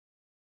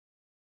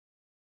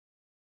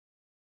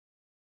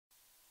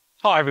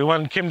Hi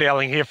everyone, Kim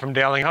Dowling here from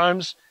Dowling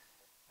Homes.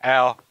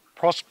 Our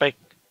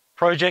prospect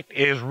project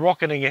is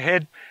rocketing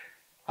ahead.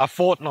 A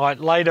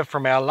fortnight later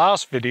from our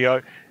last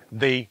video,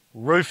 the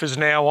roof is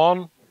now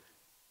on,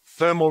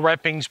 thermal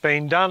wrapping's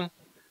been done.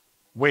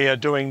 We are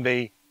doing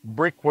the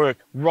brickwork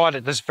right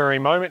at this very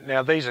moment.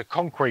 Now these are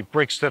concrete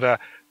bricks that are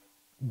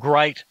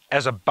great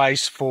as a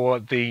base for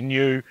the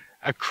new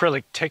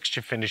acrylic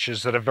texture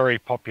finishes that are very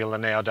popular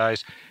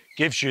nowadays.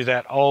 Gives you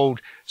that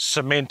old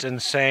cement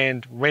and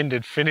sand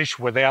rendered finish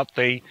without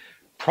the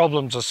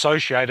problems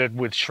associated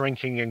with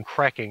shrinking and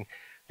cracking.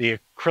 The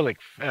acrylic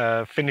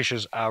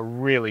finishes are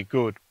really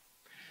good.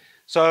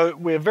 So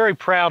we're very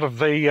proud of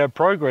the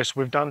progress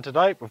we've done to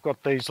date. We've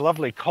got these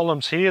lovely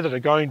columns here that are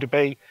going to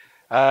be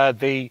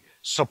the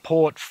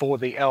support for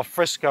the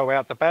alfresco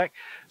out the back.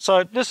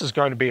 So this is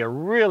going to be a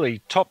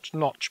really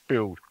top-notch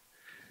build.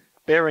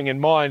 Bearing in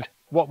mind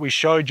what we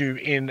showed you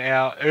in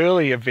our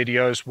earlier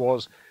videos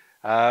was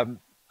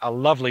a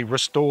lovely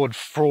restored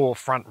 4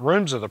 front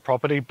rooms of the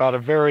property, but a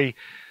very,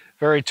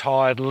 very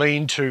tired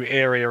lean-to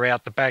area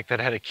out the back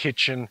that had a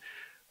kitchen,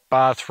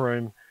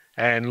 bathroom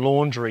and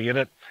laundry in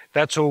it.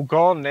 That's all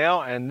gone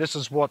now, and this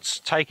is what's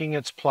taking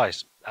its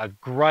place. A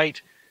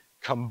great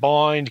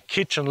combined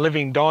kitchen,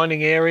 living,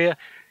 dining area,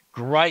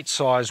 great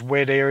size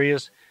wet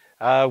areas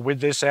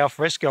with this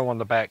alfresco on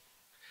the back.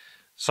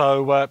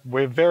 So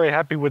we're very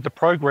happy with the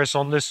progress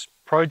on this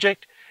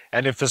project,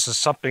 and if this is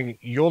something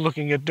you're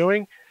looking at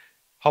doing,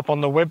 hop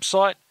on the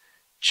website,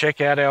 check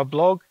out our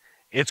blog.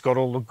 It's got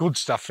all the good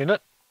stuff in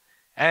it,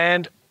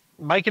 and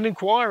make an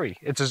inquiry.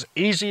 It's as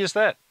easy as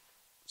that.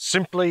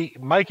 Simply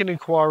make an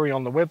inquiry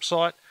on the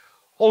website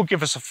or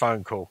give us a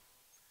phone call.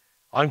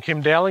 I'm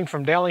Kim Dowling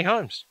from Dowling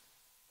Homes.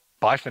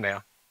 Bye for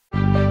now.